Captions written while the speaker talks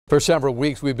For several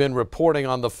weeks, we've been reporting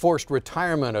on the forced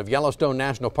retirement of Yellowstone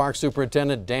National Park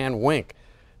Superintendent Dan Wink.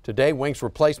 Today, Wink's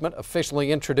replacement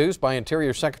officially introduced by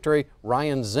Interior Secretary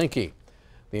Ryan Zinke.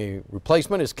 The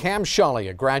replacement is Cam Shawley,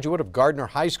 a graduate of Gardner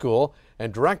High School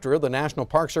and director of the National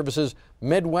Park Service's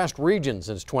Midwest region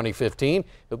since 2015.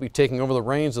 He'll be taking over the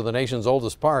reins of the nation's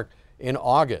oldest park in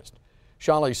August.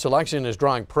 Shawley's selection is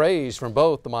drawing praise from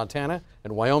both the Montana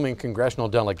and Wyoming congressional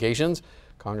delegations.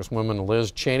 Congresswoman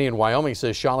Liz Cheney in Wyoming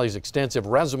says Shawley's extensive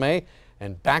resume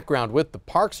and background with the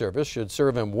Park Service should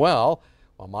serve him well,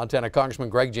 while Montana Congressman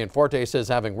Greg Gianforte says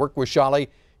having worked with Shawley,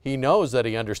 he knows that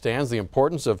he understands the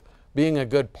importance of being a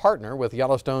good partner with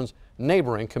Yellowstone's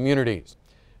neighboring communities.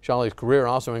 Shawley's career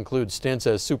also includes stints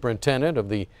as superintendent of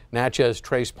the Natchez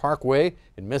Trace Parkway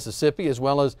in Mississippi, as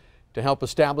well as to help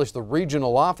establish the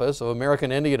regional office of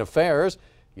American Indian Affairs.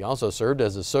 He also served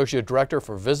as Associate Director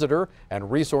for Visitor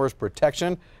and Resource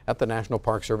Protection at the National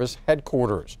Park Service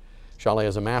headquarters. Shawley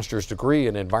has a master's degree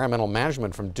in environmental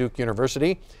management from Duke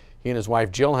University. He and his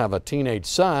wife Jill have a teenage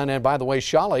son. And by the way,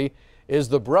 Shawley is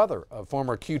the brother of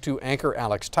former Q2 anchor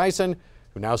Alex Tyson,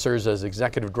 who now serves as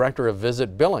Executive Director of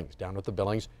Visit Billings down at the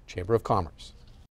Billings Chamber of Commerce.